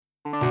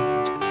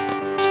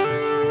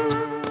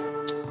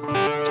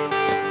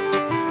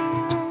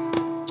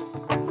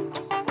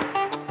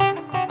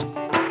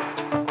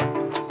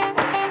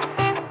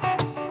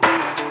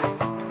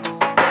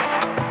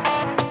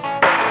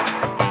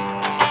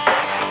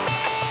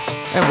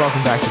And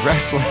welcome back to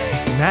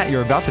Restless. Matt,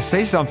 you're about to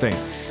say something.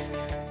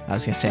 I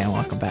was going to say,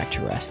 welcome back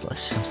to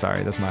Restless. I'm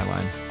sorry, that's my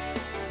line.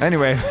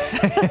 Anyway,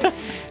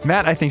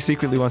 Matt, I think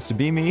secretly wants to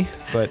be me,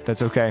 but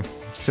that's okay.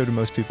 So do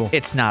most people.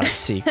 It's not a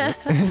secret.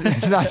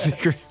 It's not a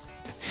secret.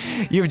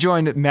 You've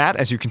joined Matt,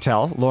 as you can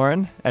tell,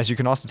 Lauren, as you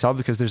can also tell,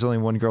 because there's only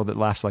one girl that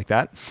laughs like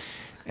that,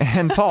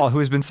 and Paul, who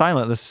has been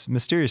silent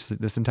mysteriously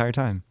this entire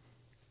time.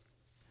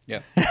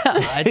 Yeah.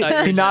 I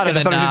thought He nodded.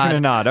 I thought he was just going to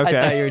nod. Okay.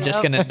 I thought you were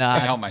just going to Can't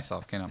nod. help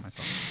myself.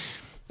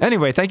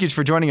 Anyway, thank you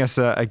for joining us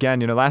again.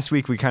 Last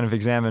week we kind of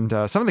examined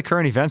some of the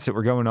current events that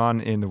were going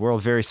on in the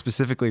world, very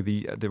specifically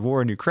the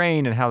war in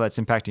Ukraine and how that's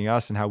impacting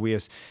us and how we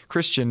as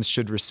Christians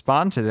should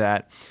respond to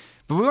that.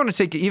 But we want to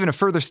take even a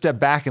further step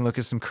back and look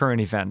at some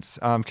current events.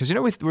 Because,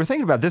 we're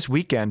thinking about this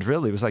weekend,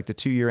 really. It was like the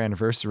 2-year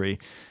anniversary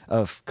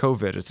of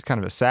COVID. It's kind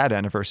of a sad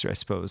anniversary, I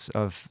suppose,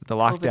 of the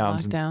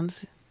lockdowns.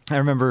 Lockdowns. I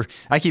remember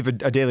I keep a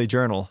daily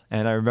journal,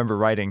 and I remember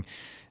writing,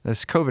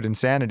 this COVID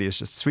insanity is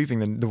just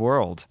sweeping the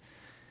world.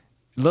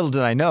 Little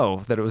did I know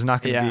that it was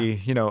not going to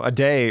be, a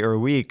day or a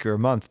week or a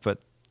month,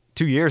 but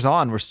 2 years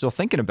on, we're still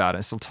thinking about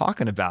it, still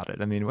talking about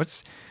it. I mean,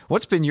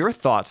 what's been your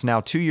thoughts now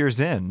 2 years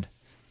in?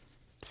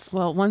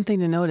 Well, one thing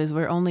to note is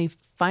we're only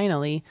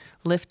finally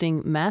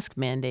lifting mask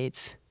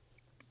mandates,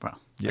 Well,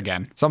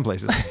 again. Some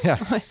places, yeah.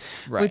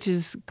 Right. which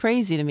is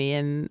crazy to me.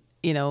 And,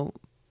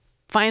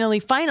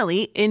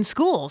 finally in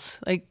schools,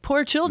 like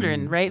poor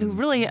children, right, who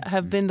really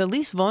have been the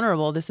least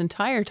vulnerable this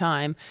entire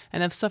time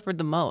and have suffered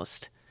the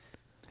most.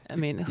 I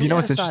mean, who You know would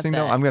what's have thought interesting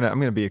though? that? I'm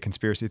gonna be a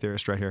conspiracy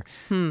theorist right here.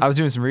 I was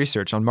doing some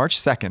research on March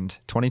 2nd,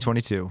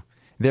 2022.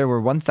 There were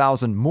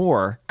 1,000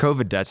 more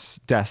COVID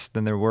deaths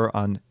than there were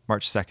on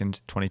March 2nd,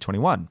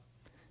 2021.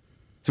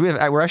 So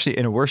we're actually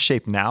in a worse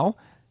shape now,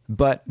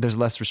 but there's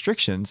less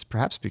restrictions,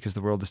 perhaps because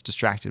the world is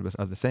distracted with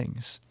other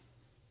things.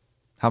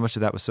 How much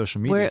of that was social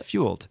media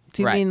fueled?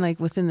 Do you Right. mean like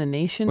within the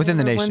nation? Within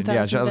the there were nation, yeah.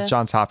 1,000 That was deaths?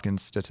 Johns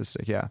Hopkins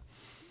statistic, yeah.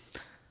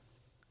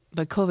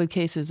 But COVID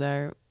cases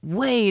are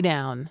way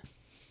down.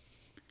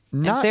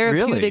 Not and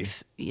really.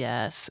 therapeutics,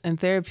 yes, and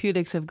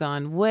therapeutics have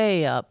gone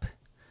way up.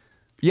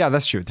 Yeah,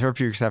 that's true.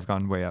 Therapeutics have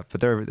gone way up, but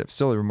there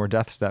still were more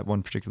deaths that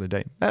one particular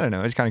day. I don't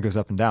know. It just kind of goes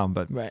up and down,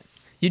 but Right.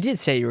 You did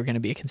say you were going to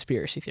be a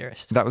conspiracy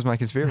theorist. that was my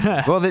conspiracy.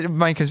 Well,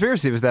 my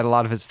conspiracy was that a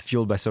lot of it's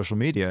fueled by social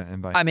media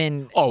and by. I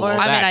mean, Oh,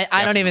 well, I that's don't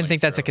even definitely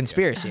think that's a true, yeah.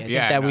 conspiracy. I think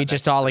Yeah, that no, we that's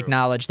just all true.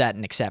 acknowledge that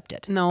and accept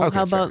it. No, Okay,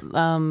 how fair.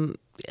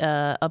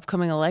 about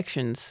upcoming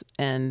elections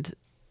and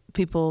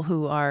people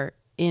who are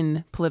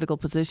in political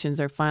positions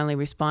are finally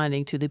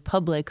responding to the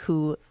public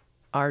who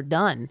are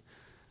done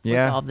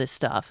Yeah. with all this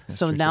stuff.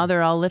 So true, now too.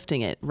 they're all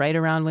lifting it right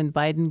around when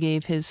Biden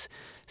gave his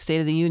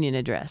State of the Union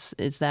address.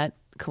 Is that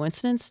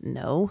coincidence?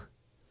 No.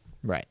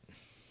 Right.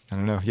 I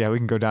don't know. Yeah, we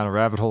can go down a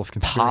rabbit hole of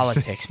conspiracy.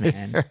 Politics,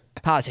 man.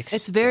 Politics.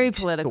 It's very stinks. It's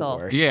the political.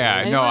 worst. Yeah,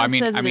 Anyone no, I who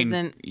mean, says I it mean,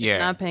 isn't, yeah.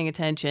 not paying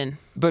attention.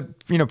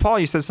 But, Paul,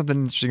 you said something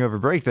interesting over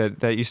break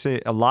that you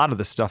say a lot of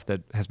the stuff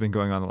that has been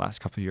going on the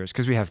last couple of years,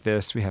 because we have the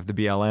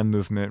BLM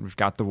movement, we've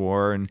got the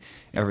war and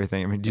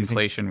everything. I mean, do you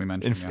Inflation, we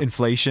think mentioned.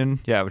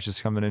 inflation, which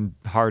is coming in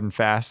hard and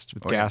fast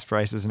with gas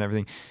prices and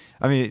everything.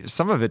 I mean,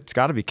 some of it's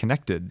got to be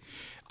connected.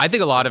 I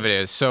think a lot of it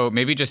is. So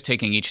maybe just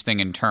taking each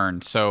thing in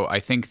turn. So I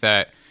think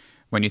that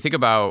when you think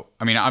about,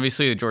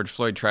 obviously the George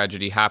Floyd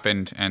tragedy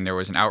happened and there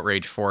was an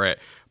outrage for it.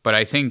 But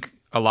I think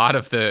a lot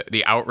of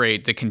the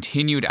outrage, the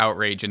continued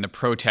outrage and the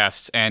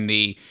protests and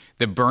the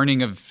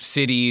burning of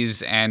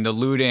cities and the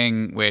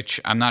looting, which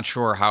I'm not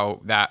sure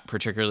how that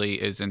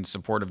particularly is in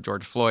support of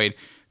George Floyd.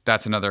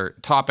 That's another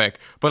topic.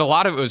 But a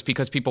lot of it was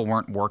because people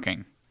weren't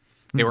working.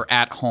 They were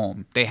at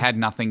home. They had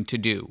nothing to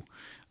do.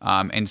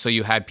 And so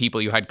you had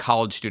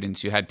college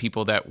students, you had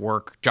people that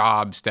work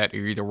jobs that are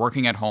either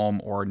working at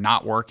home or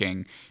not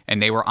working,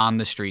 and they were on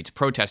the streets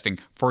protesting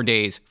for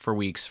days, for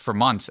weeks, for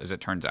months, as it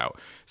turns out.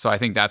 So I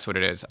think that's what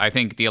it is. I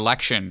think the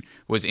election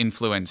was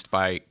influenced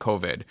by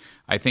COVID.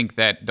 I think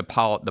that the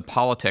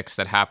politics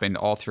that happened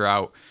all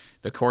throughout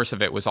the course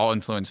of it was all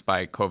influenced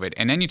by COVID.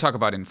 And then you talk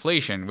about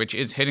inflation, which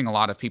is hitting a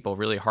lot of people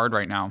really hard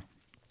right now.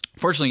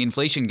 Fortunately,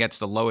 inflation gets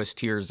the lowest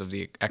tiers of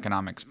the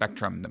economic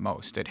spectrum the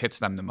most. It hits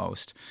them the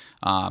most.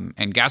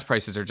 And gas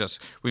prices are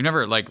we've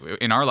never,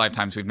 in our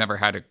lifetimes, we've never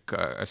had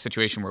a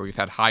situation where we've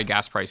had high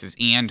gas prices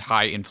and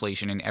high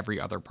inflation in every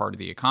other part of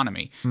the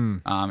economy.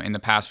 In the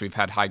past, we've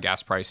had high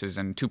gas prices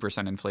and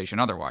 2% inflation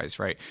otherwise,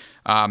 right?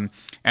 And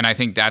I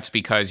think that's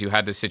because you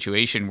had this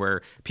situation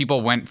where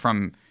people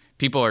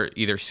are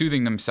either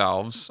soothing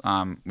themselves,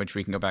 which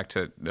we can go back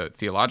to the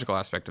theological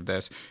aspect of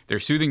this. They're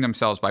soothing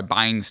themselves by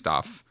buying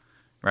stuff,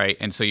 right?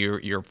 And so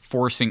you're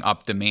forcing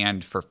up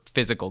demand for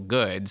physical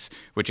goods,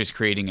 which is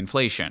creating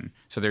inflation.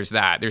 So there's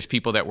that. There's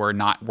people that were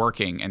not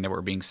working and that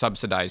were being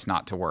subsidized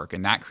not to work,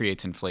 and that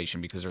creates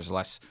inflation because there's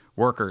less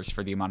workers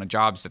for the amount of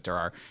jobs that there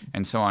are,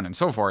 and so on and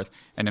so forth.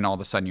 And then all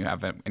of a sudden you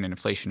have an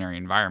inflationary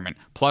environment,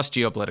 plus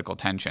geopolitical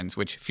tensions,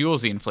 which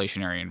fuels the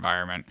inflationary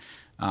environment.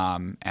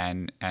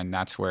 And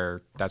that's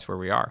where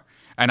we are.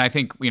 And I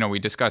think, we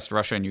discussed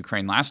Russia and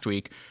Ukraine last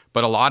week,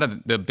 but a lot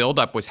of the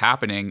buildup was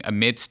happening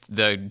amidst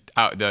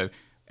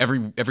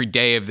every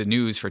day of the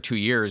news for 2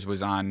 years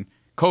was on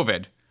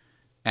COVID,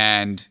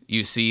 and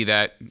you see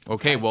that,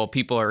 okay, well,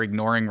 people are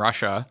ignoring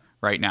Russia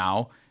right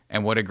now,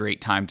 and what a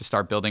great time to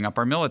start building up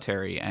our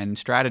military and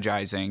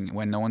strategizing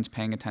when no one's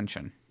paying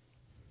attention.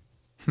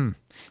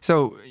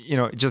 So,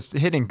 just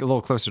hitting a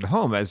little closer to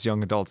home as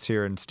young adults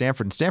here in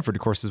Stanford. And Stanford,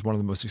 of course, is one of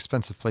the most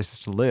expensive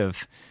places to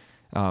live,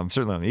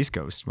 certainly on the East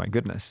Coast. My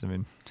goodness.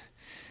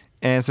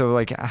 And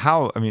so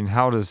how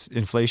does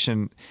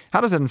inflation, how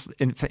does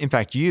that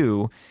impact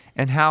you?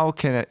 And how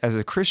can, as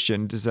a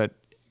Christian, does that,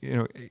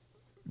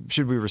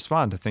 should we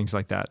respond to things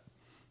like that?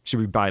 Should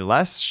we buy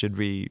less? Should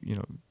we,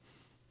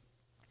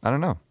 I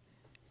don't know.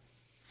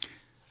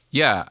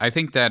 Yeah, I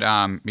think that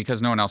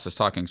because no one else is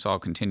talking, so I'll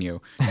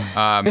continue.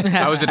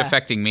 How is it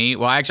affecting me?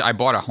 Well, actually, I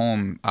bought a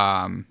home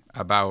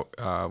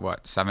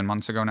about 7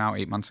 months ago now,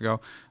 8 months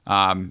ago.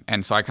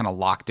 And so I kind of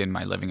locked in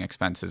my living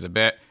expenses a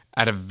bit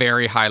at a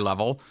very high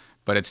level,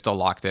 but it's still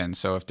locked in.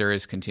 So if there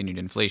is continued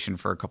inflation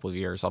for a couple of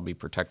years, I'll be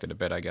protected a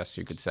bit, I guess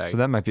you could say. So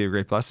that might be a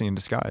great blessing in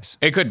disguise.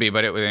 It could be,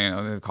 but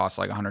it costs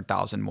like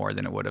 $100,000 more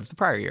than it would have the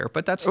prior year.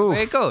 But that's the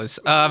way it goes.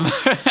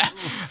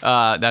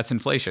 That's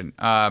inflation.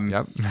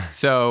 Yep.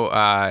 So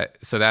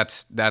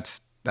that's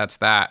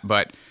that.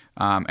 But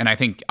and I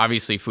think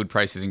obviously food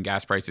prices and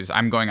gas prices.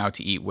 I'm going out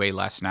to eat way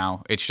less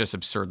now. It's just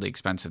absurdly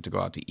expensive to go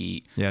out to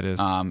eat. Yeah, it is.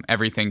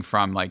 Everything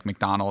from like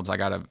McDonald's. I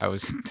think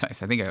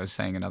I was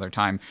saying another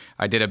time.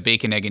 I did a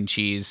bacon, egg, and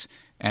cheese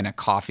and a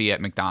coffee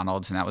at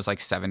McDonald's, and that was like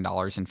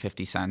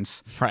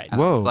 $7.50. Right. And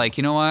Whoa. I was like,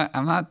 you know what?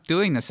 I'm not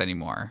doing this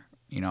anymore.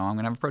 I'm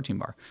gonna have a protein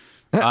bar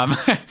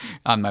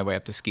on my way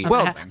up to ski. I'm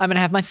gonna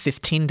have my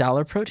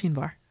 $15 protein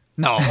bar.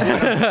 No,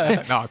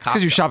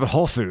 Because you shop at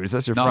Whole Foods.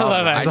 That's your No, problem.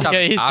 I love it. shop Yeah,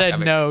 at he Costco. said I'm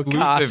no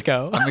exclusive-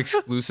 Costco. I'm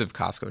exclusive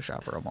Costco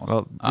shopper almost.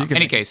 Well, you can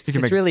any make- case, you can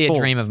It's make really a full-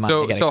 dream of mine.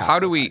 to get a so how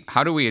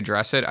Costco do we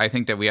address it? I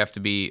think that we have to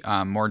be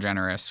more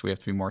generous. We have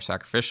to be more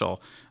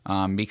sacrificial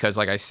because,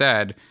 like I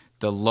said,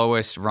 the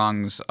lowest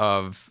rungs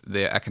of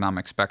the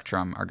economic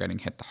spectrum are getting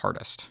hit the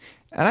hardest.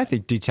 And I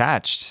think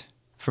detached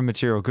from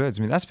material goods.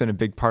 That's been a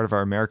big part of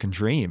our American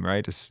dream,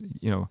 right? Is,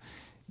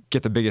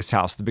 get the biggest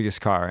house, the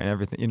biggest car, and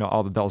everything,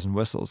 all the bells and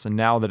whistles. And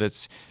now that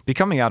it's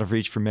becoming out of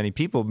reach for many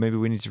people, maybe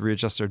we need to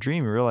readjust our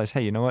dream and realize,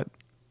 hey, you know what?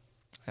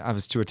 I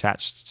was too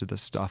attached to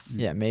this stuff.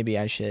 Yeah, maybe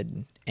I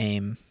should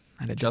aim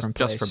at a different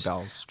Just place. for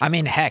bells. I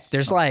mean, heck,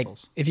 there's like,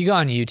 if you go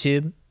on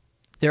YouTube,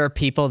 there are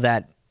people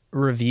that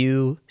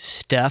review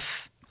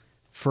stuff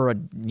for a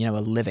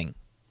living.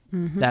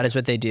 That is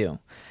what they do.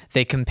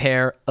 They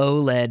compare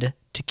OLED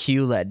to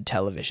QLED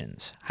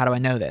televisions. How do I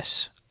know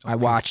this? I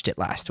watched it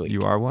last week.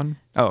 You are one?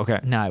 Oh, okay.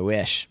 No, I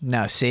wish.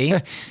 No, see?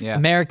 Yeah.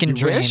 American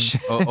dream. wish?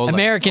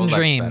 American OLED's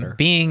dream, better.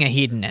 being a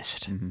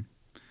hedonist.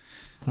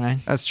 Right?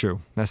 That's true.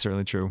 That's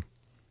certainly true.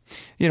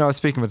 I was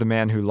speaking with a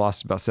man who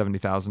lost about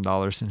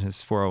 $70,000 in his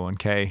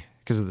 401k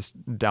because of this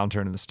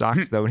downturn in the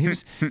stocks, though. And he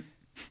was,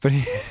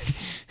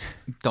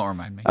 Don't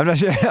remind me. I'm not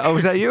sure. Oh,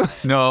 was that you?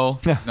 No,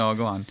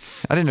 go on.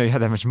 I didn't know you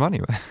had that much money.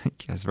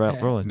 Guys,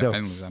 rolling No, dope. I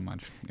didn't lose that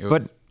much.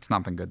 But- It's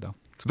not been good though.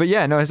 But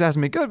yeah, no, it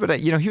hasn't been good. But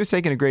he was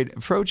taking a great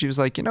approach. He was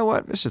like, you know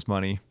what? It's just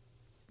money.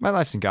 My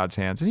life's in God's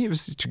hands. And he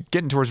was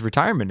getting towards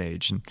retirement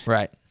age. And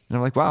Right.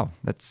 I'm like, wow,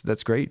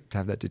 that's great to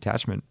have that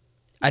detachment.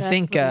 I That's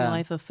think. living a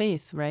life of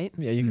faith, right?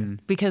 Yeah, you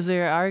can. Because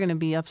there are going to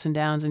be ups and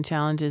downs and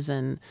challenges,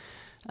 and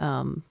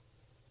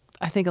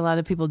I think a lot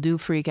of people do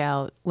freak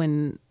out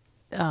when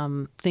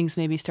things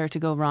maybe start to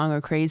go wrong or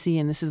crazy,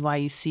 and this is why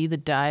you see the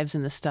dives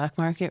in the stock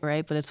market,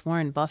 right? But it's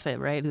Warren Buffett,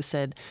 right, who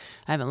said,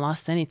 "I haven't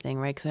lost anything,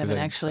 right? Because I haven't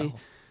I didn't actually, sell.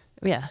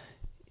 yeah,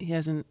 he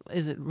hasn't.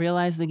 Is it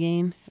realized the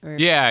gain? Or,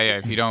 Yeah.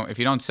 If you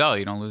don't sell,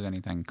 you don't lose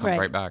anything. It comes Right.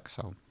 right back.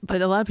 So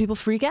But a lot of people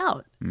freak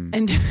out, and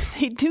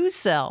they do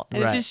sell,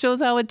 and Right. it just shows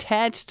how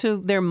attached to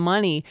their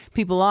money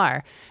people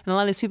are, and a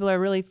lot of these people are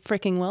really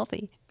freaking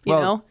wealthy, you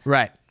Well, know.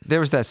 Right. There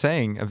was that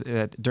saying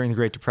that during the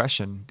Great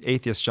Depression,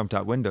 atheists jumped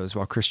out windows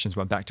while Christians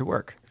went back to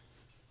work.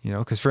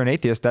 Because for an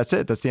atheist, that's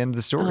it. That's the end of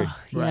the story. Oh,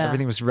 yeah.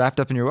 Everything was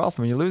wrapped up in your wealth.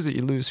 When you lose it,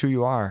 you lose who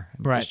you are.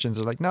 And Right. Christians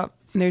are like, no,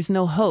 There's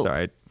no hope. it's all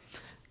right.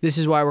 This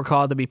is why we're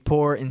called to be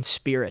poor in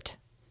spirit,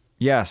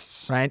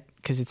 Yes. right?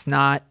 Because it's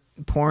not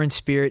poor in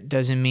spirit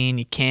doesn't mean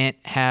you can't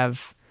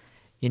have,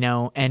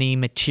 any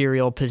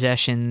material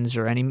possessions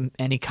or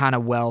any kind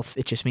of wealth.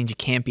 It just means you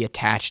can't be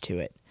attached to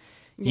it.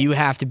 You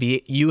have to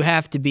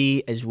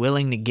be as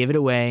willing to give it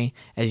away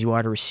as you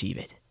are to receive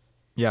it.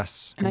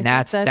 Yes. And I think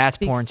that's that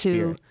poor in speaks to-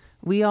 spirit.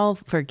 We all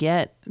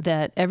forget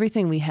that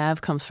everything we have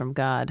comes from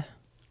God.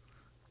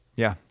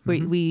 Yeah.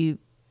 We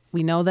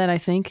know that, I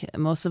think,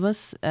 most of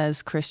us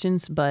as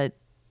Christians, but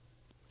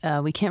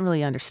we can't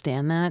really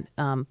understand that.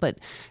 But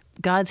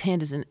God's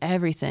hand is in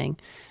everything,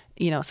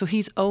 so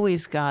He's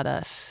always got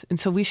us. And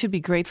so we should be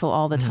grateful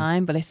all the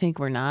time, but I think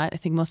we're not. I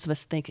think most of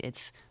us think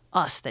it's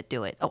us that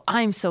do it. Oh,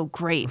 I'm so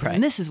great. Right.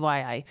 And this is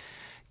why I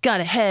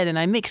got ahead and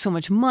I make so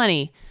much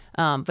money.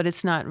 But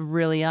it's not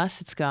really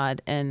us, it's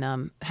God.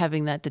 And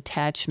having that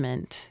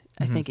detachment,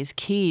 I think, is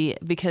key,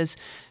 because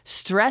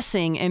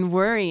stressing and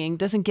worrying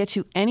doesn't get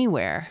you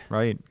anywhere.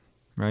 Right.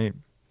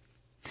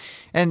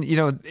 And,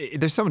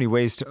 there's so many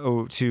ways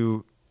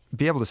to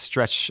be able to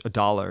stretch a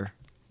dollar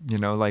You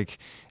know, like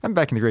I'm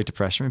back in the Great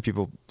Depression when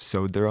people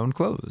sewed their own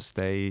clothes.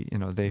 They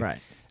Right.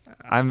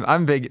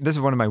 I'm big. This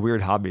is one of my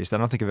weird hobbies that I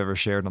don't think I've ever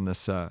shared on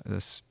this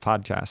this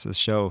podcast, this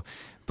show.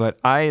 But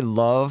I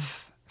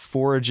love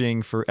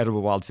foraging for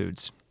edible wild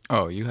foods.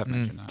 Oh, you have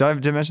mentioned that.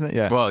 Did I mention that?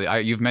 Yeah. Well,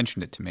 you've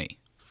mentioned it to me.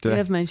 You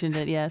have mentioned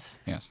it, yes.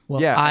 Yes.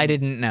 Well, Yeah, I and-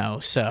 didn't know,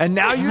 so. And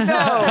now you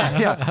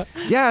know.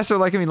 Yeah. So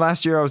like, I mean,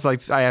 last year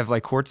I have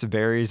like quarts of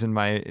berries in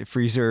my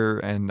freezer,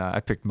 and I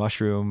picked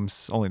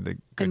mushrooms, only the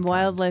good And kind.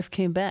 wildlife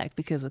came back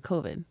because of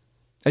COVID.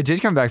 It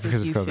did come back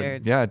because of you COVID.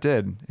 shared. Yeah, it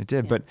did. It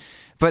did. But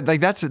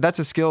like that's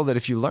a skill that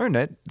if you learn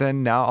it,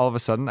 then now all of a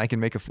sudden I can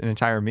make an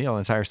entire meal, an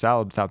entire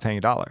salad without paying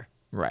 $1.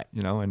 Right.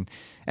 You know, and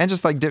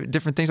just like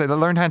different things like that.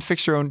 Learn how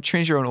to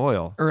change your own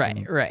oil.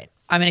 Right, right.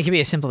 I mean, it can be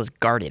as simple as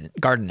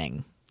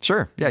gardening.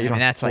 Sure. Yeah, you I don't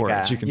mean, have that's to like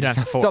forage. a, You can you don't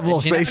have to something a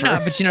little forage. safer.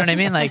 No, but you know what I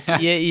mean? Like,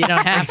 you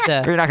don't have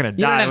to. You're not gonna You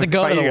die don't have to with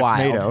go to biting the a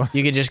wild. tomato.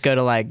 You could just go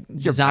to like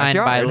Designed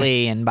by backyard.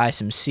 Lee and buy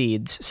some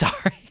seeds.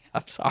 Sorry,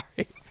 I'm sorry.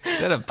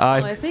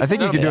 I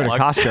think you can do it at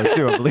Costco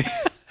too, I believe.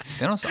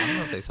 I don't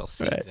know if they sell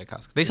seeds at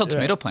Costco. They sell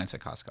tomato plants at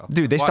Costco.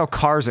 Dude, they sell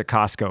cars at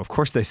Costco. Of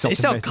course they sell They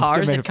sell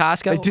cars at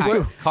Costco. They do.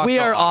 Costco We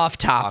are off. off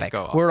topic.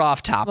 Costco off. We're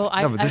off topic.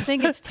 Well, No, but I this-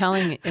 think it's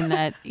telling in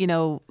that, you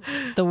know,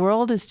 the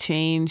world has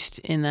changed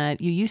in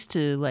that you used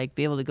to like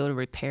be able to go to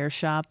repair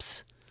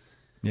shops,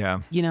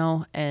 Yeah. you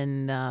know,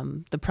 and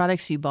the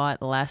products you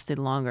bought lasted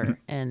Mm-hmm. longer,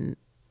 and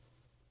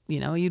you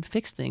know, you'd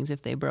fix things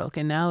if they broke.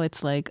 And now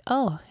it's like,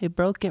 oh, it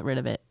broke, get rid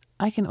of it.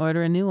 I can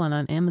order a new one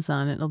on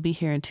Amazon and it'll be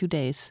here in 2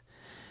 days.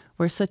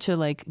 We're such a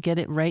like, get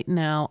it right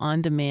now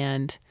on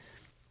demand,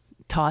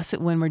 toss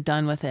it when we're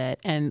done with it.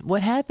 And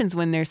what happens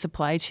when there's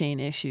supply chain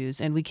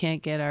issues and we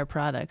can't get our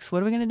products?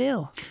 What are we going to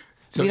do?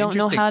 So we don't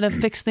know interesting- how to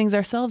fix things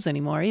ourselves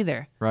anymore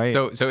either. Right.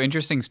 So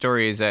interesting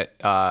story is that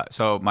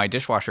so my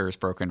dishwasher is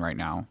broken right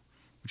now,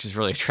 which is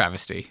really a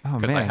travesty oh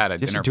because man. I had a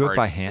you have dinner to do party. it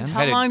by hand? How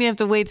Had a- long do you have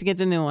to wait to get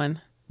the new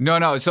one?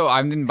 No. So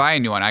I didn't buy a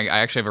new one. I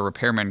actually have a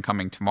repairman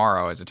coming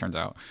tomorrow, as it turns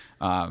out.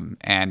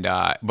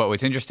 But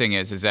what's interesting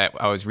is that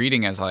I was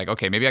reading as like,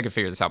 okay, maybe I could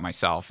figure this out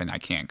myself, and I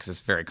can't because it's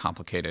very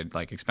complicated,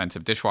 like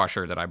expensive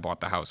dishwasher that I bought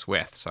the house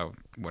with. So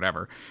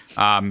whatever.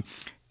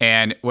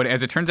 And what,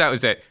 as it turns out,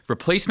 is that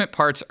replacement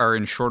parts are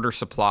in shorter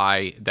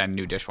supply than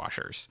new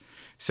dishwashers.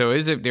 So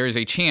there is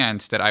a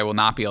chance that I will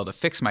not be able to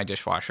fix my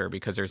dishwasher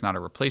because there's not a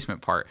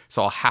replacement part.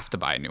 So I'll have to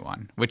buy a new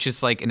one, which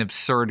is like an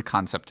absurd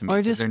concept to me. Or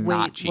 'cause just they're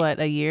not wait, cheap. what,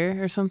 a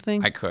year or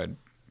something? I could.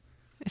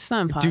 It's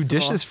not impossible. Do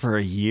dishes for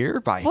a year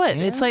by What?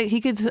 hand? It's like he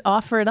could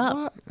offer it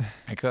up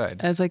I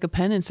could. as like a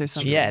penance or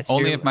something. yeah, it's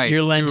Only your, if my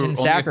your Lenten only if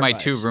sacrifice. my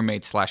two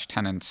roommates /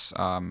 tenants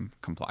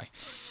comply.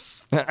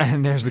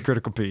 And there's the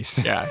critical piece.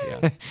 Yeah.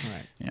 Right.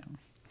 Yeah.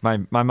 My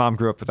mom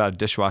grew up without a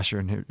dishwasher,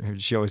 and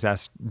she always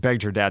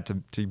begged her dad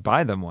to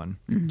buy them one.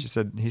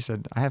 He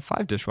said, I have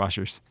 5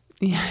 dishwashers.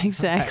 Yeah,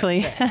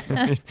 exactly.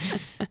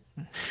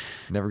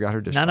 Never got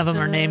her dishwasher. None of them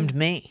are named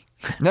me.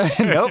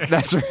 Nope,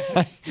 that's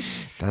right.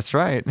 That's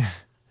right.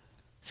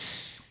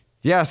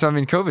 Yeah, so I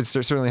mean, COVID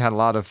certainly had a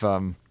lot of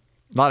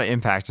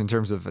impact in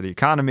terms of the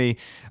economy.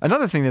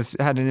 Another thing that's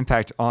had an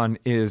impact on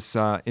is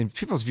in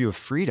people's view of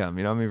freedom.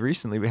 You know, I mean,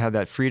 recently we had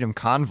that freedom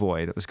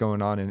convoy that was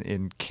going on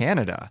in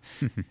Canada.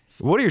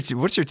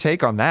 What's your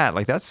take on that?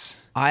 Like,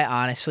 that's I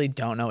honestly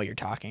don't know what you're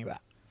talking about.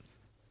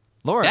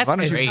 Lauren. That's why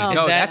don't you- great. Oh,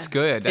 No, is that- that's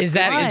good. That's Is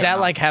that good. is that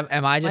like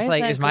am I just Why is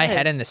like that is my good?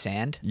 head in the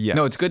sand? Yes.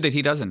 No, it's good that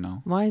he doesn't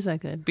know Why is that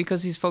good?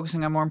 because he's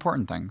focusing on more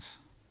important things.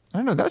 I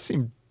don't know. That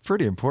seemed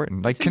pretty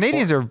important. Like,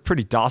 Canadians are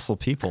pretty docile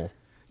people.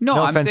 No,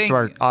 no I'm offense saying- to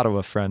our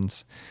Ottawa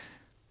friends.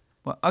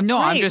 Well, no,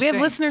 I'm Right, just we have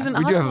saying, listeners in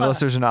We do have Ottawa.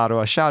 listeners in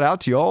Ottawa. Shout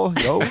out to y'all.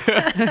 Yo.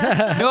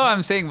 No,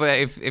 I'm saying, but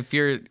if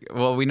you're,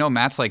 well, we know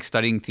Matt's like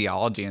studying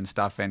theology and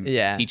stuff and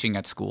Yeah. teaching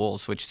at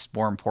schools, which is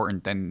more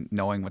important than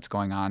knowing what's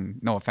going on.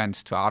 No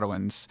offense to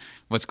Ottawans,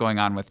 what's going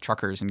on with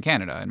truckers in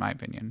Canada, in my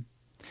opinion.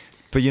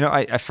 But, you know,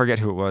 I forget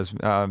who it was.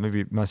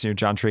 Maybe Monsignor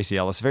John Tracy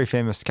Ellis, a very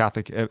famous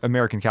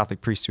American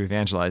Catholic priest who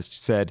evangelized,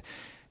 said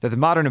that the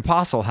modern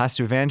apostle has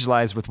to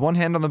evangelize with one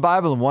hand on the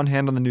Bible and one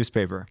hand on the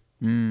newspaper.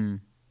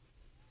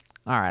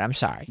 All right, I'm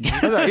sorry. In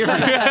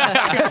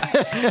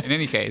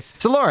any case,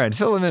 So, Lauren,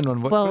 fill them in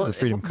on what is the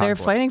Freedom they're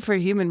Convoy? fighting for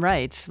human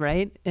rights,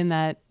 right? In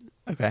that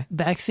Okay.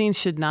 vaccines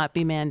should not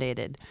be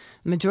mandated.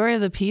 The majority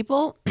of the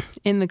people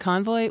in the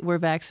convoy were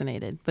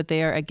vaccinated, but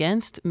they are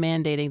against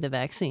mandating the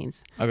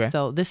vaccines. Okay.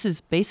 So this is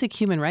basic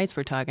human rights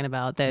we're talking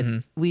about that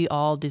we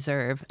all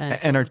deserve. And,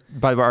 And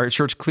our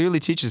church clearly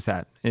teaches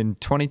that. In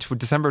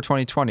December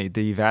 2020,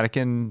 the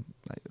Vatican,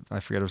 I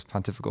forget, it was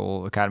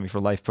Pontifical Academy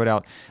for Life, put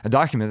out a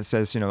document that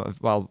says, you know,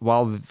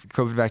 while the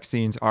COVID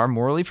vaccines are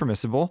morally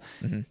permissible,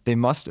 they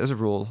must, as a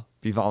rule,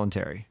 be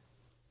voluntary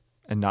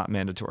and not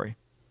mandatory.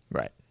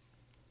 Right.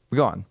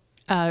 Go on.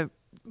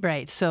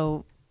 right.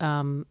 So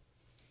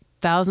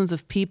thousands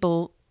of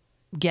people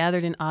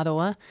gathered in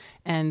Ottawa,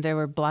 and there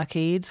were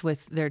blockades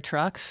with their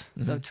trucks.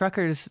 So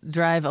truckers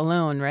drive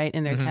alone, right,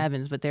 in their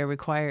cabins, but they're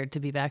required to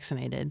be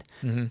vaccinated.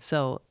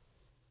 So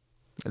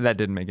That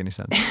didn't make any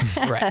sense.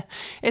 Right.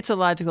 it's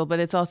illogical, but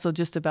it's also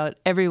just about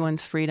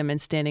everyone's freedom and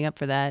standing up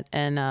for that.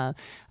 And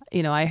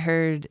I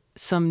heard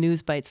some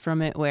news bites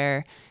from it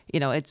where,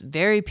 it's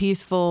very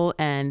peaceful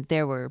and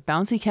there were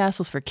bouncy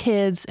castles for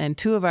kids. And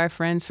two of our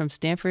friends from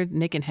Stanford,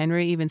 Nick and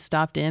Henry, even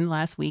stopped in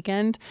last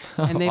weekend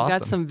and they've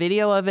got Awesome. some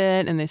video of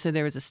it. And they said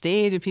there was a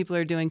stage and people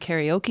are doing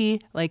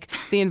karaoke. Like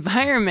the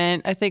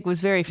environment, I think, was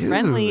very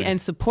friendly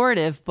and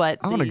supportive. But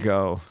I want to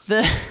go.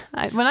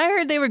 when I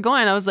heard they were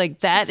going, I was like,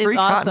 that is Free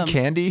awesome. cotton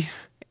candy.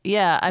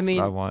 Yeah, I mean,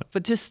 what I want.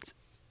 but just,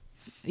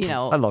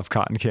 I love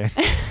cotton candy.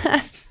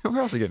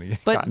 Where else are you going to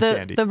get but cotton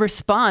candy? the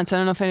response, I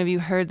don't know if any of you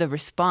heard the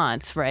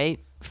response, right,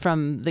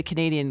 from the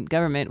Canadian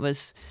government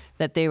was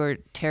that they were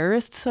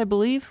terrorists, I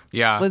believe.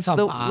 Yeah.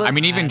 I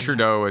mean, even I-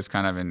 Trudeau was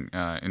kind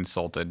of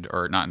insulted,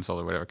 or not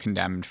insulted, whatever,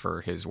 condemned for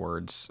his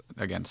words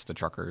against the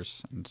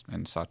truckers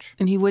and such.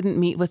 and he wouldn't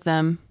meet with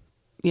them,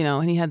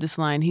 and he had this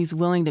line, he's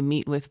willing to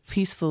meet with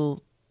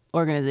peaceful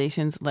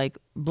organizations like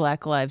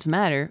Black Lives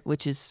Matter,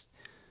 which is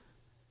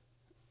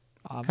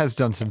Has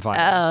done some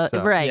violence.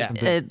 so- right. yeah.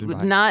 It's been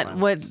violent. Not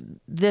what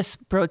this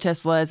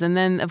protest was. And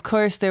then, of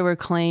course, there were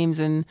claims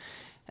and,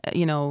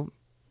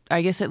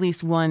 I guess at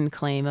least one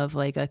claim of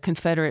like a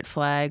Confederate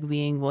flag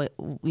being,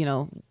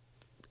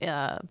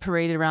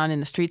 paraded around in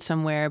the street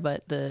somewhere.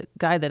 But the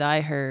guy that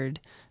I heard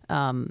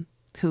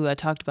who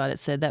talked about it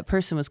said that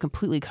person was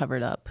completely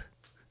covered up,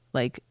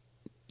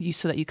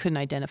 so that you couldn't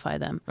identify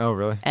them. Oh,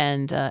 really?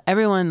 And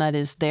everyone that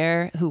is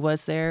there, who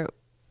was there,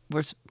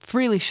 was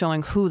freely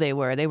showing who they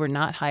were. They were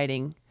not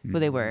hiding who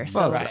they were. So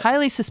Well, it's right.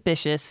 highly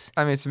suspicious.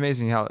 I mean, it's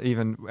amazing how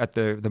even at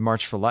the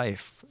March for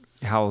Life,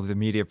 how the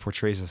media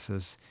portrays us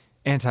as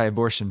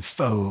anti-abortion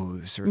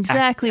foes or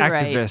Exactly right.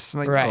 activists,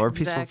 Right. or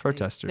peaceful Exactly.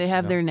 protesters. They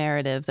have you know? their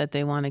narrative that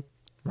they want to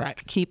Right.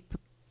 keep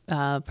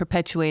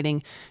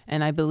perpetuating.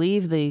 And I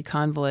believe the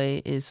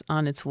convoy is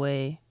on its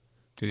way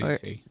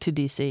to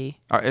DC.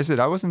 Is it?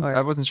 I wasn't Or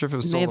sure if it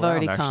was It sold may have out,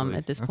 already come actually.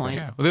 at this Okay. point.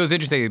 Yeah. Well, it was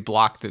interesting. They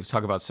blocked,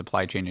 talk about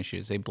supply chain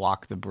issues. They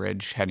blocked the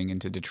bridge heading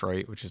into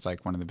Detroit, which is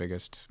like one of the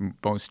biggest,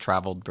 most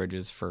traveled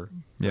bridges for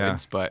Yeah.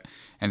 goods.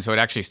 And so it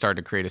actually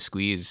started to create a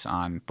squeeze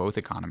on both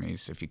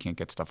economies if you can't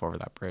get stuff over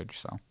that bridge.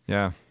 So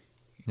Yeah.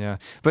 have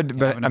But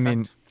an I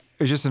mean, effect.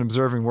 it's just in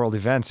observing world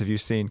events. Have you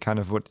seen kind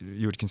of what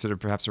you would consider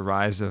perhaps a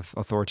rise of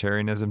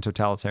authoritarianism,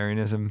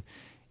 totalitarianism,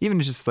 even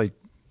just like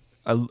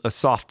a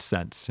soft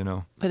sense,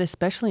 But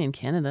especially in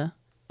Canada,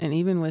 and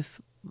even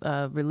with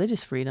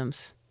religious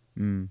freedoms.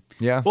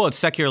 Yeah. well, it's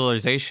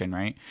secularization,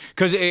 right?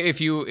 Because if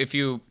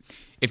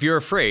you're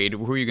afraid,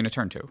 who are you going to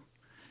turn to?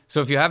 So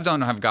if you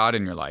don't have God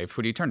in your life,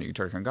 who do you turn to? You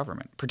turn to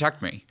government.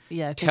 Protect me.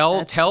 Yeah, I think Tell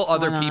that's what's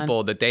other going on.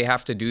 people that they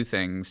have to do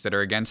things that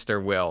are against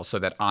their will so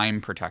that I'm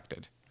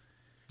protected.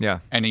 Yeah.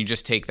 And you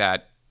just take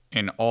that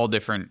in all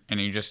different, and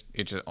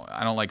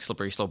I don't like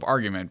slippery slope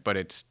argument, but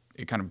it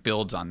kind of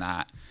builds on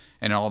that.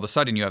 And all of a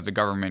sudden you have the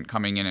government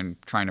coming in and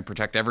trying to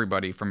protect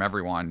everybody from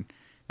everyone,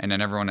 and then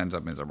everyone ends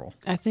up miserable.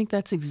 I think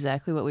that's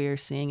exactly what we are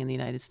seeing in the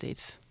United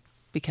States,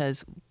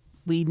 because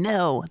we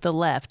know the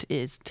left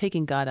is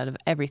taking God out of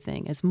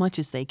everything as much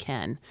as they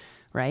can,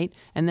 right?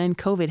 And then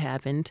COVID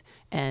happened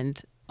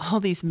and all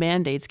these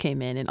mandates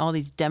came in all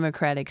these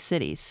democratic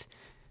cities,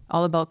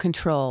 all about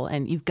control,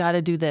 and you've got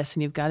to do this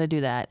and you've got to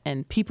do that.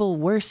 And people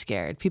were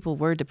scared. People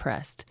were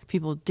depressed.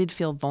 People did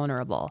feel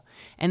vulnerable.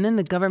 And then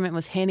the government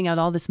was handing out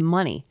all this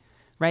money,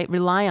 right?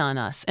 Rely on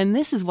us. And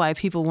this is why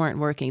people weren't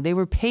working. They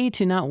were paid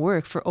to not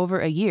work for over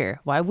a year.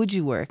 Why would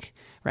you work,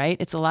 right?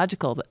 It's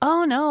illogical. But,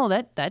 oh, no,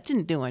 that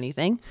didn't do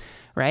anything,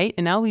 right?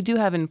 And now we do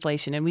have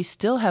inflation and we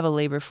still have a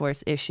labor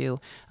force issue.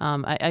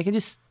 I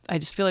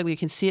just feel like we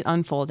can see it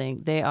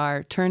unfolding. They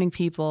are turning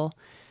people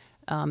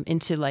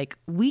into like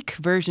weak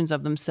versions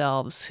of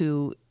themselves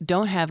who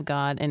don't have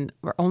God and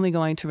are only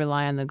going to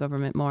rely on the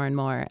government more and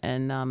more.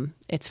 And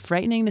it's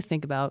frightening to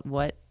think about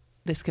what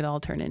this could all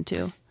turn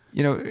into.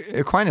 You know,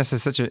 Aquinas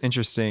has such an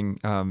interesting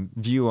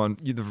view on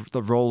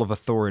the role of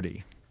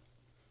authority.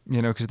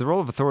 You know, because the role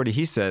of authority,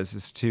 he says,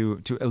 is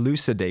to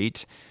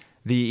elucidate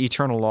the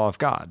eternal law of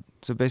God.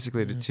 So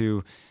basically,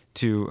 to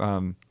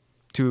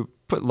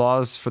put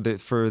laws for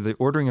the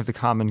ordering of the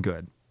common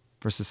good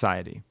for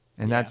society,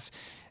 and that's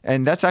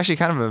actually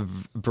kind of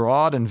a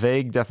broad and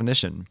vague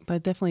definition.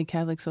 But definitely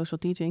Catholic social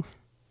teaching.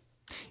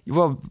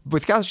 Well,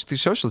 with Catholic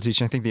social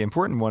teaching, I think the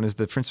important one is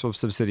the principle of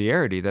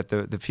subsidiarity, that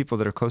the people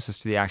that are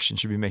closest to the action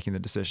should be making the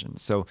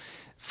decisions. So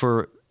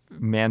for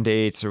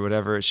mandates or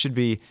whatever, it should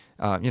be,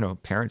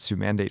 parents who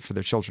mandate for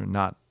their children,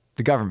 not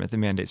the government that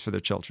mandates for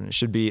their children. It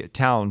should be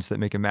towns that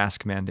make a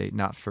mask mandate,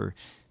 not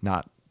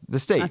the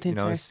state. Not the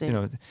entire state.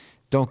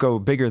 Don't go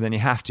bigger than you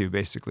have to,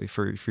 basically,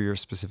 for your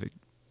specific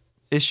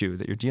issue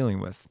that you're dealing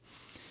with.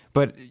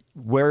 But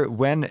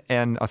when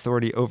an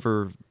authority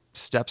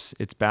oversteps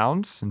its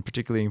bounds and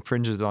particularly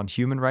infringes on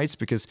human rights,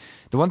 because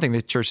the one thing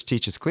the church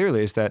teaches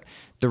clearly is that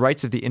the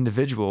rights of the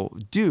individual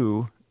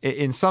do,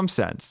 in some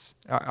sense,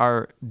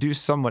 do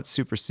somewhat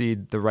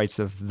supersede the rights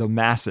of the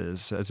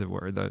masses, as it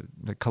were,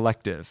 the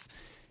collective.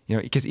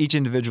 Because each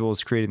individual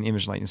is created in the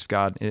image and likeness of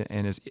God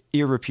and is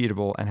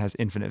irrepeatable and has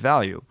infinite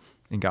value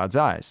in God's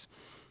eyes.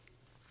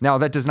 Now,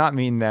 that does not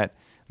mean that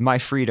my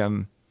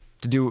freedom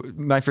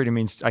my freedom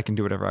means I can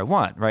do whatever I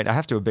want, right? I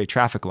have to obey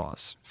traffic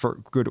laws for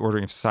good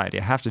ordering of society.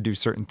 I have to do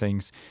certain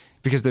things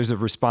because there's a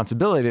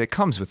responsibility that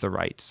comes with the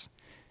rights.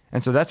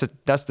 And so that's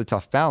the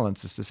tough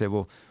balance, is to say,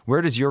 well,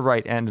 where does your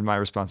right end and my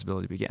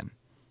responsibility begin?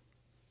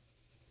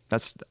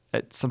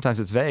 Sometimes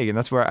it's vague, and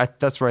that's where I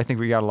think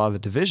we got a lot of the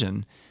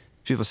division.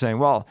 People saying,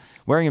 well,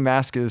 wearing a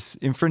mask is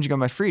infringing on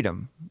my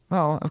freedom.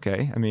 Well,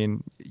 okay. I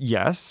mean,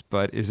 yes,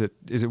 but is it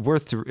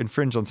worth to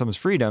infringe on someone's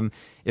freedom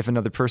if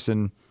another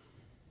person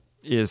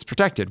is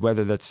protected,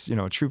 whether that's,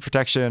 true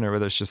protection or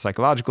whether it's just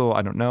psychological?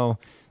 I don't know.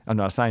 I'm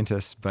not a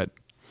scientist, but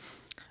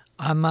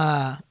I'm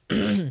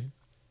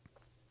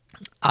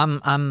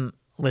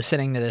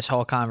listening to this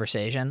whole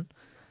conversation,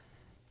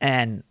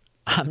 and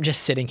I'm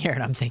just sitting here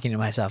and I'm thinking to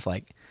myself,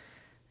 like,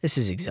 this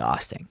is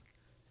exhausting.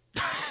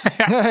 Do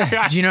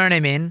you know what I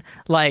mean?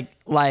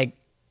 Like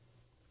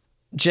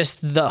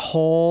just the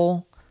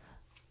whole,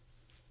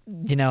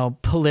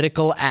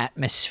 political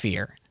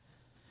atmosphere,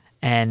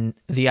 and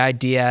the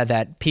idea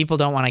that people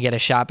don't want to get a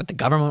shot, but the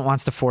government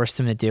wants to force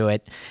them to do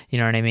it. You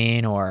know what I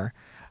mean? Or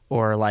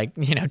like,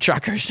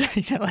 truckers,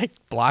 like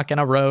blocking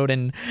a road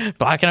and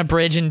blocking a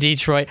bridge in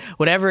Detroit,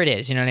 whatever it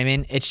is, you know what I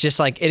mean? It's just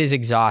like, it is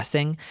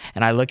exhausting.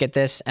 And I look at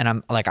this and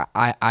I'm like,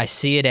 I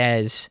see it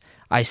as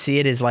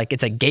like,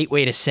 it's a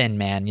gateway to sin,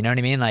 man. You know what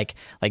I mean? Like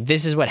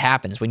this is what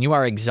happens when you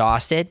are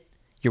exhausted,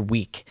 you're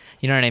weak.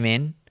 You know what I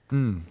mean?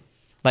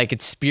 Like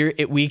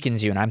it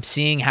weakens you. And I'm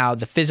seeing how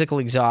the physical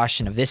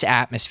exhaustion of this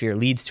atmosphere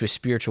leads to a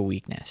spiritual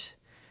weakness.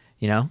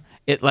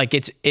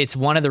 It's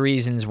one of the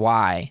reasons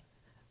why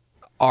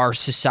our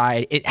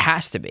society, it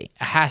has to be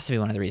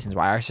one of the reasons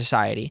why our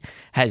society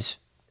has,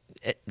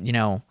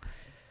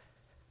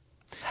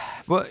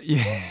 well,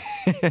 yeah.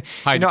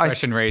 high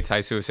depression rates,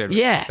 high suicide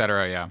rates, et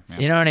cetera. Yeah.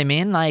 You know what I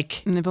mean?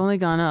 Like, and they've only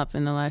gone up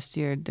in the last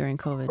year during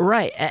COVID.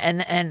 Right.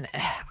 And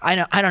I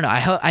don't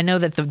know. I know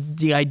that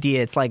the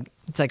idea, it's like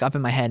up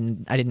in my head,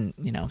 and I didn't,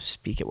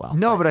 speak it well.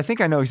 No, but I think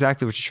I know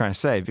exactly what you're trying to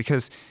say,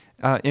 because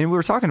and we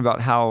were talking about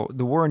how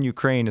the war in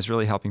Ukraine is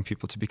really helping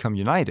people to become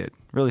united,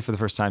 really for the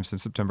first time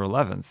since September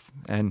 11th.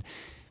 And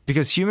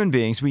because human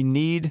beings, we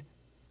need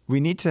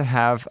to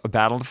have a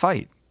battle to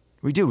fight.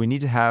 We do. We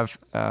need to have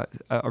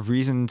a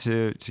reason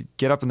to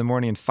get up in the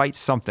morning and fight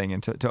something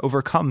and to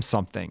overcome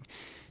something.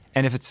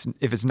 And if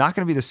it's not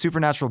going to be the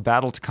supernatural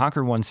battle to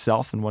conquer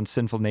oneself and one's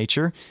sinful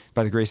nature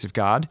by the grace of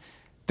God,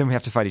 then we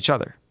have to fight each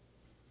other.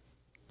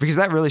 Because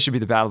that really should be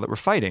the battle that we're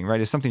fighting, right?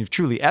 It's something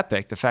truly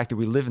epic. The fact that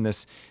we live in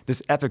this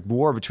epic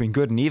war between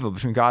good and evil,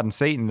 between God and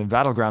Satan, the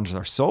battleground is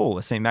our soul,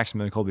 as St.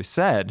 Maximilian Kolbe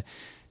said.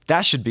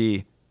 That should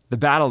be the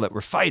battle that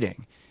we're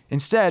fighting.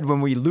 Instead,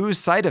 when we lose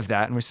sight of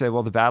that and we say,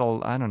 well, the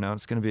battle, I don't know,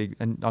 it's going to be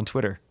on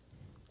Twitter.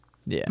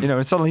 Yeah.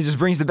 It suddenly just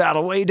brings the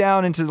battle way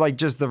down into like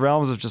just the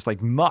realms of just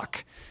like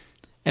muck.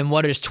 And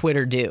what does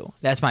Twitter do?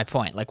 That's my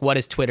point. Like, what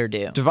does Twitter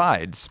do?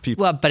 Divides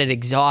people. Well, but it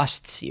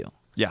exhausts you.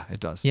 Yeah, it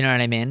does. You know what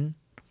I mean?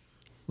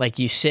 Like,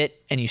 you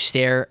sit and you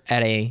stare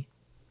at a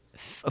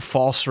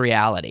false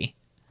reality.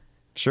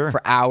 Sure.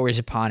 For hours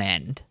upon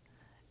end.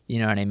 You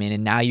know what I mean?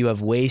 And now you have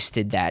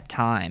wasted that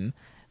time,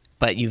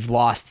 but you've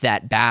lost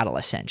that battle,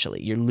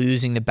 essentially. You're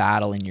losing the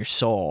battle in your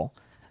soul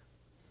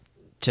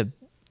to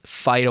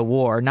fight a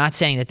war. Not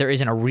saying that there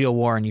isn't a real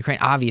war in Ukraine.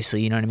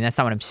 Obviously, you know what I mean? That's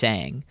not what I'm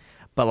saying.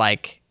 But,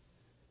 like,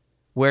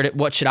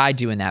 what should I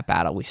do in that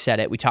battle? We said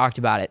it. We talked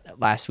about it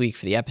last week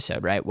for the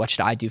episode, right? What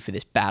should I do for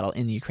this battle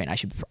in the Ukraine? I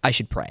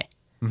should pray.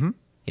 Mm-hmm.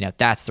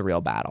 That's the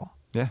real battle.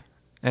 Yeah.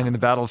 And in the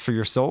battle for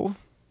your soul,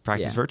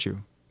 practice Yeah. virtue,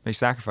 make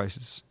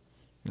sacrifices.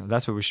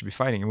 That's what we should be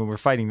fighting. And when we're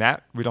fighting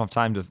that, we don't have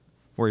time to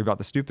worry about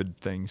the stupid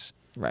things.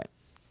 Right.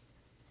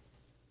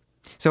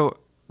 So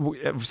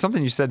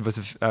something you said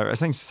was, I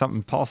think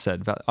something Paul said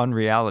about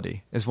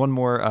unreality is one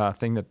more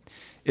thing that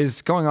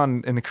is going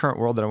on in the current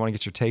world that I want to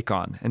get your take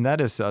on. And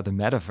that is the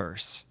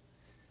metaverse.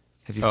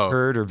 Have you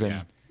heard or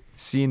been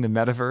seeing the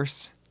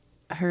metaverse?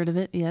 I heard of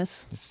it,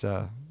 yes. It's,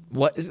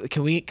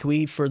 Can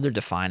we further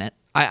define it?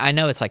 I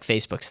know it's like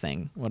Facebook's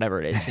thing,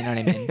 whatever it is. You know what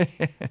I mean?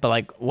 But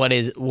like, what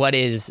is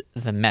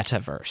the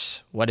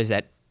metaverse? What does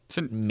that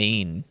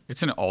mean?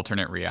 It's an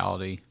alternate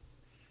reality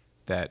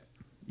that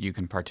you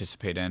can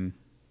participate in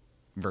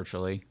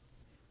virtually.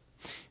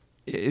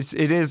 It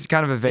is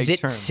kind of a vague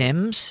term.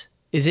 Sims?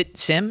 Is it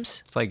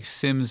Sims? It's like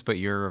Sims, but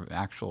you're an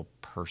actual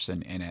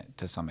person in it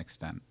to some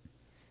extent.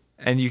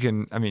 And you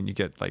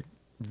get like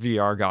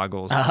VR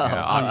goggles. So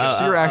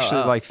you're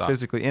actually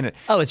physically in it.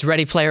 Oh, it's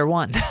Ready Player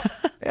One.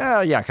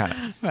 Yeah, kind of.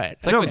 Right.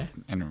 It's like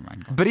never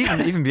mind. But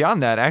even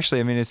beyond that,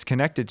 actually, it's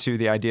connected to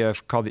the idea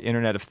called the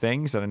Internet of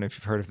Things. I don't know if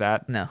you've heard of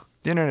that. No.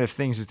 The Internet of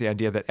Things is the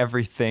idea that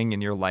everything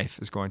in your life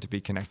is going to be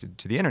connected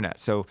to the internet.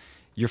 So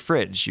your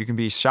fridge, you can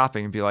be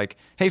shopping and be like,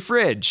 hey,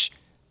 fridge,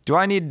 do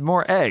I need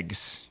more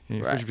eggs? And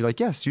your fridge would be like,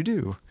 yes, you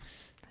do.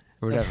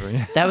 Or whatever.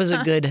 That was a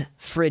good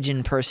fridge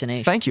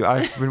impersonation. Thank you.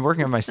 I've been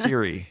working on my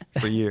Siri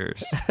for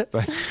years.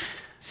 But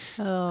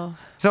Oh.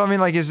 so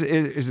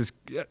is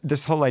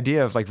this whole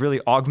idea of like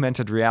really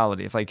augmented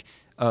reality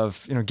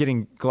of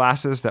getting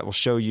glasses that will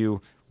show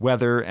you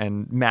weather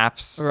and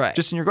maps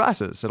just in your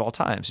glasses at all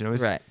times.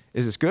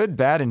 Is this good,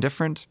 bad,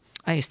 indifferent?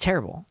 I think it's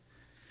terrible.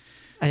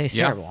 I think it's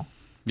terrible.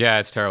 Yeah,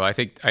 it's terrible. I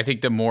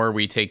think the more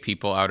we take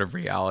people out of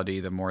reality,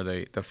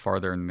 the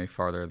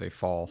farther they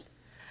fall.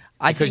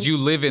 Because you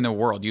live in a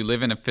world. You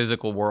live in a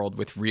physical world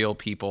with real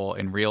people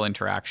and real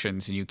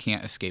interactions, and you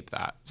can't escape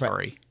that.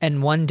 Sorry. Right.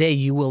 And one day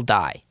you will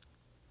die.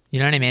 You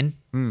know what I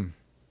mean?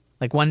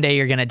 Like one day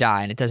you're going to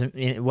die, and it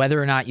doesn't,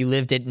 whether or not you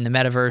lived it in the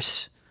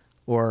metaverse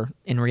or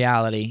in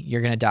reality,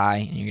 you're going to die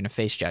and you're going to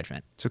face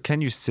judgment. So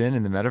can you sin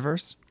in the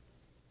metaverse?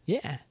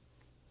 Yeah.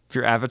 If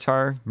your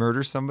avatar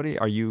murders somebody,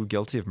 are you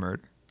guilty of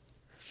murder?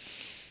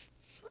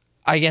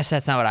 I guess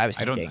that's not what I was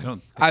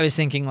thinking. I was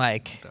thinking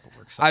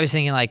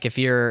like if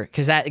you're,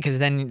 because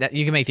then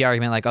you can make the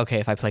argument like, okay,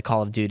 if I play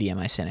Call of Duty, am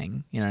I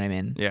sinning? You know what I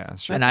mean? Yeah,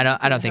 sure. And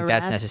I don't think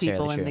that's necessarily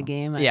people true. in the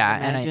game, yeah,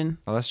 I imagine.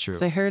 Oh, that's true.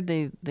 So I heard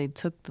they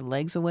took the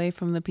legs away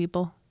from the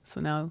people,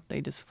 so now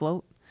they just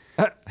float.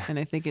 And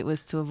I think it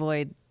was to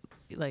avoid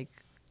like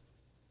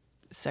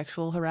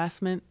sexual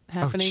harassment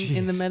happening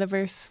in the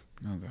metaverse.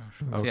 Oh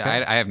gosh. Okay. See,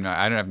 I've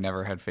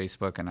never had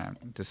Facebook, and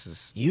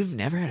You've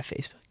never had a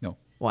Facebook? No.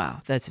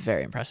 Wow, that's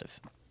very impressive.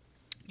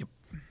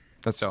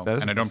 That is and I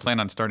don't impressive. plan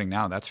on starting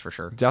now. That's for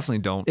sure. Definitely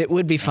don't. It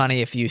would be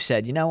funny if you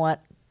said, you know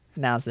what?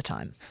 Now's the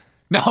time.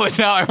 No,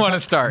 now I want to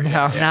start.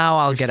 Now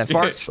I'll get a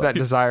Sparks Facebook. that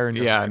desire in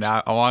your Yeah, life.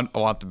 now I want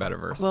the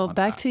metaverse. Well,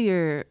 back to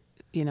your,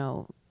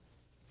 the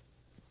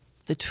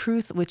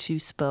truth which you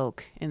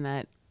spoke, in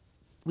that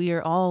we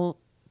are all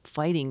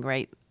fighting,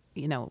 right?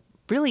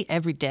 Really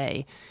every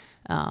day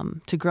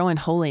to grow in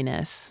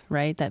holiness,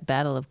 right? That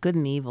battle of good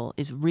and evil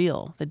is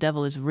real. The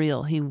devil is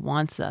real. He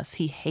wants us.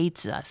 He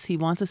hates us. He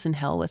wants us in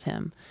hell with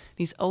him.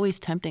 He's always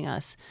tempting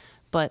us.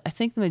 But I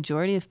think the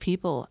majority of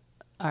people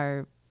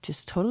are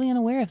just totally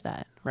unaware of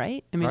that,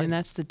 right? I mean, Right. and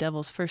that's the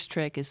devil's first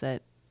trick, is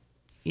that,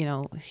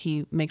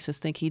 he makes us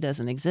think he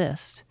doesn't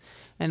exist.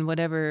 And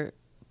whatever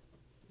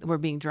we're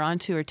being drawn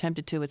to or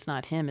tempted to, it's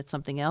not him, it's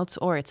something else,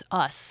 or it's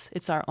us.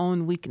 It's our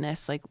own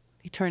weakness, like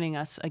turning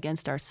us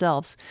against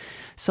ourselves.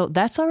 So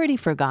that's already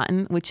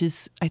forgotten, which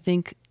is, I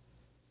think,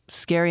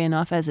 scary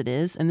enough as it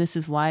is. And this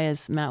is why,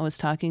 as Matt was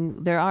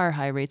talking, there are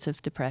high rates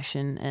of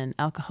depression and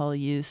alcohol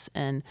use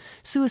and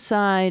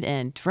suicide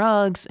and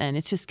drugs, and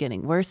it's just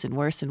getting worse and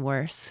worse and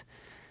worse.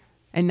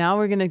 And now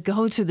we're going to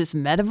go to this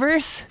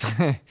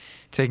metaverse.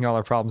 Taking all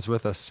our problems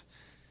with us.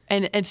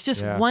 And it's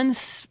just Yeah. one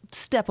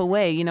step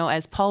away,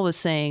 as Paul was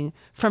saying,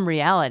 from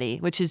reality,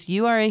 which is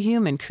you are a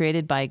human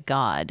created by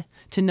God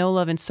to know,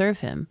 love, and serve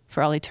him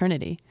for all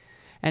eternity.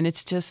 And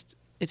it's just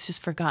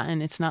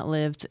forgotten. It's not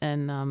lived.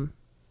 And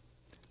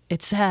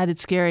it's sad.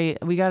 It's scary.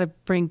 We got to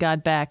bring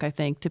God back, I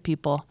think, to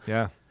people.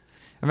 Yeah.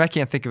 I mean, I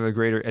can't think of a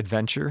greater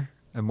adventure,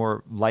 a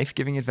more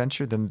life-giving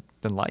adventure than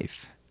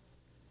life.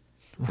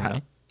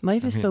 Right.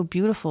 Life is so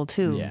beautiful,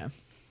 too. Yeah.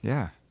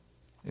 Yeah.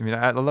 I mean,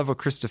 I love what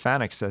Chris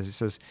Stefanik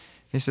says.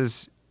 He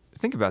says,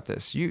 think about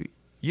this. You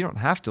don't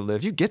have to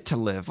live. You get to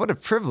live. What a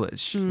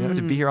privilege,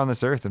 to be here on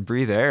this earth and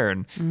breathe air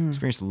and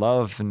experience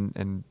love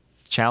and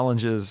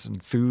challenges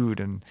and food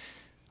and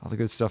all the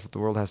good stuff that the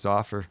world has to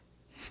offer.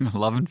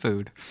 love and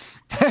food.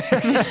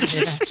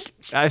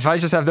 If I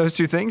just have those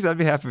two things, I'd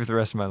be happy with the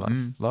rest of my life.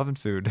 Love and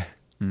food.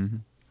 Mm-hmm.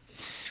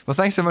 Well,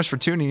 thanks so much for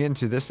tuning in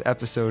to this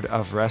episode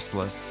of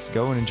Restless.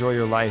 Go and enjoy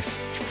your life.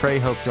 Pray,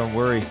 hope, don't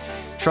worry.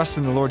 Trust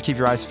in the Lord. Keep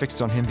your eyes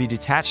fixed on him. Be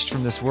detached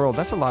from this world.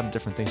 That's a lot of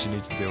different things you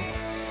need to do.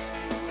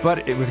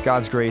 But with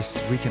God's grace,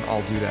 we can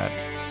all do that.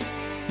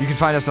 You can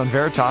find us on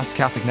Veritas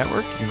Catholic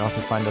Network. You can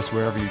also find us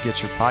wherever you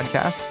get your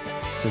podcasts.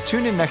 So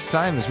tune in next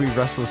time as we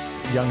restless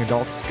young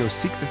adults go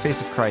seek the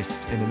face of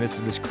Christ in the midst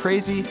of this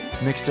crazy,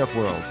 mixed up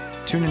world.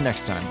 Tune in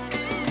next time.